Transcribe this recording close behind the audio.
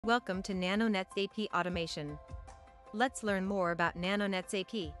Welcome to Nanonets AP Automation. Let's learn more about Nanonets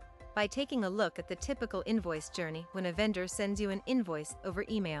AP by taking a look at the typical invoice journey when a vendor sends you an invoice over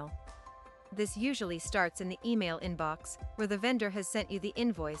email. This usually starts in the email inbox, where the vendor has sent you the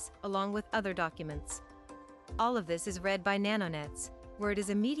invoice along with other documents. All of this is read by Nanonets, where it is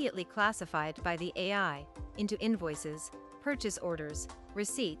immediately classified by the AI into invoices, purchase orders,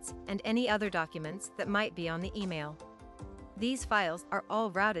 receipts, and any other documents that might be on the email. These files are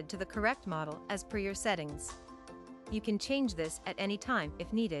all routed to the correct model as per your settings. You can change this at any time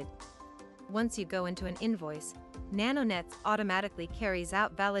if needed. Once you go into an invoice, Nanonets automatically carries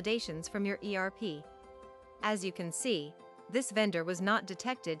out validations from your ERP. As you can see, this vendor was not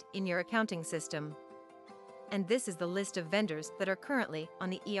detected in your accounting system. And this is the list of vendors that are currently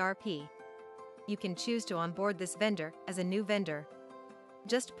on the ERP. You can choose to onboard this vendor as a new vendor.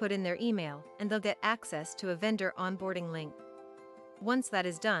 Just put in their email and they'll get access to a vendor onboarding link. Once that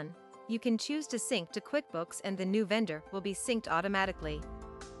is done, you can choose to sync to QuickBooks and the new vendor will be synced automatically.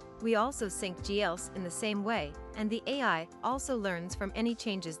 We also sync GLs in the same way, and the AI also learns from any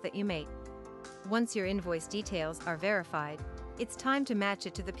changes that you make. Once your invoice details are verified, it's time to match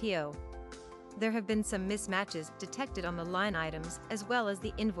it to the PO. There have been some mismatches detected on the line items as well as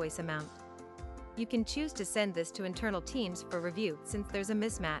the invoice amount. You can choose to send this to internal teams for review since there's a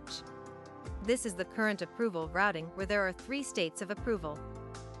mismatch. This is the current approval routing where there are 3 states of approval.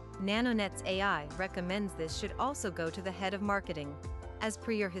 Nanonets AI recommends this should also go to the head of marketing, as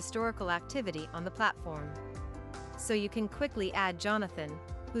per your historical activity on the platform. So you can quickly add Jonathan,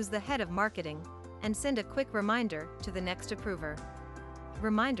 who's the head of marketing, and send a quick reminder to the next approver.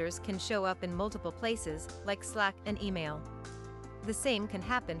 Reminders can show up in multiple places like Slack and email. The same can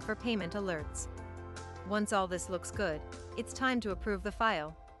happen for payment alerts. Once all this looks good, it's time to approve the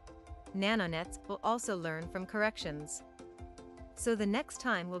file. Nanonets will also learn from corrections. So the next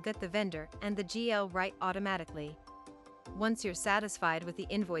time we'll get the vendor and the GL right automatically. Once you're satisfied with the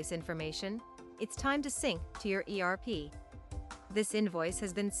invoice information, it's time to sync to your ERP. This invoice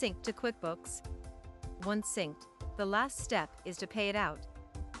has been synced to QuickBooks. Once synced, the last step is to pay it out.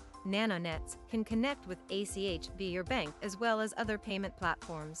 Nanonets can connect with ACH via your bank as well as other payment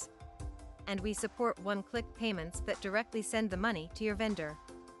platforms. And we support one-click payments that directly send the money to your vendor.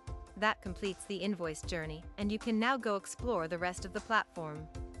 That completes the invoice journey, and you can now go explore the rest of the platform.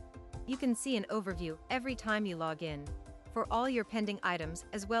 You can see an overview every time you log in, for all your pending items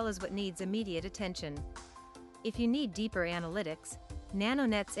as well as what needs immediate attention. If you need deeper analytics,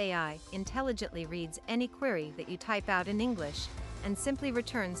 Nanonets AI intelligently reads any query that you type out in English and simply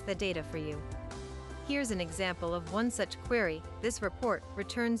returns the data for you. Here's an example of one such query. This report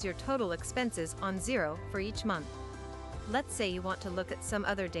returns your total expenses on 0 for each month. Let's say you want to look at some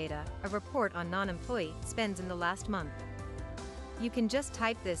other data, a report on non-employee spends in the last month. You can just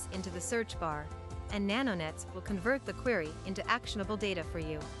type this into the search bar, and Nanonets will convert the query into actionable data for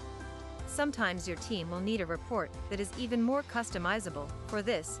you. Sometimes your team will need a report that is even more customizable. For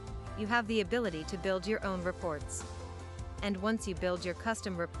this, you have the ability to build your own reports. And once you build your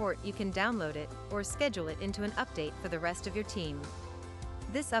custom report, you can download it or schedule it into an update for the rest of your team.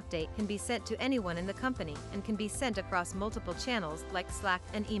 This update can be sent to anyone in the company and can be sent across multiple channels like Slack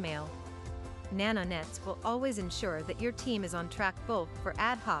and email. Nanonets will always ensure that your team is on track both for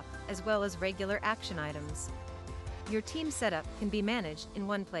ad hoc as well as regular action items. Your team setup can be managed in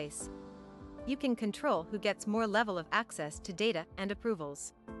one place. You can control who gets more level of access to data and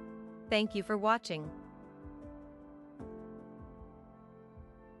approvals. Thank you for watching.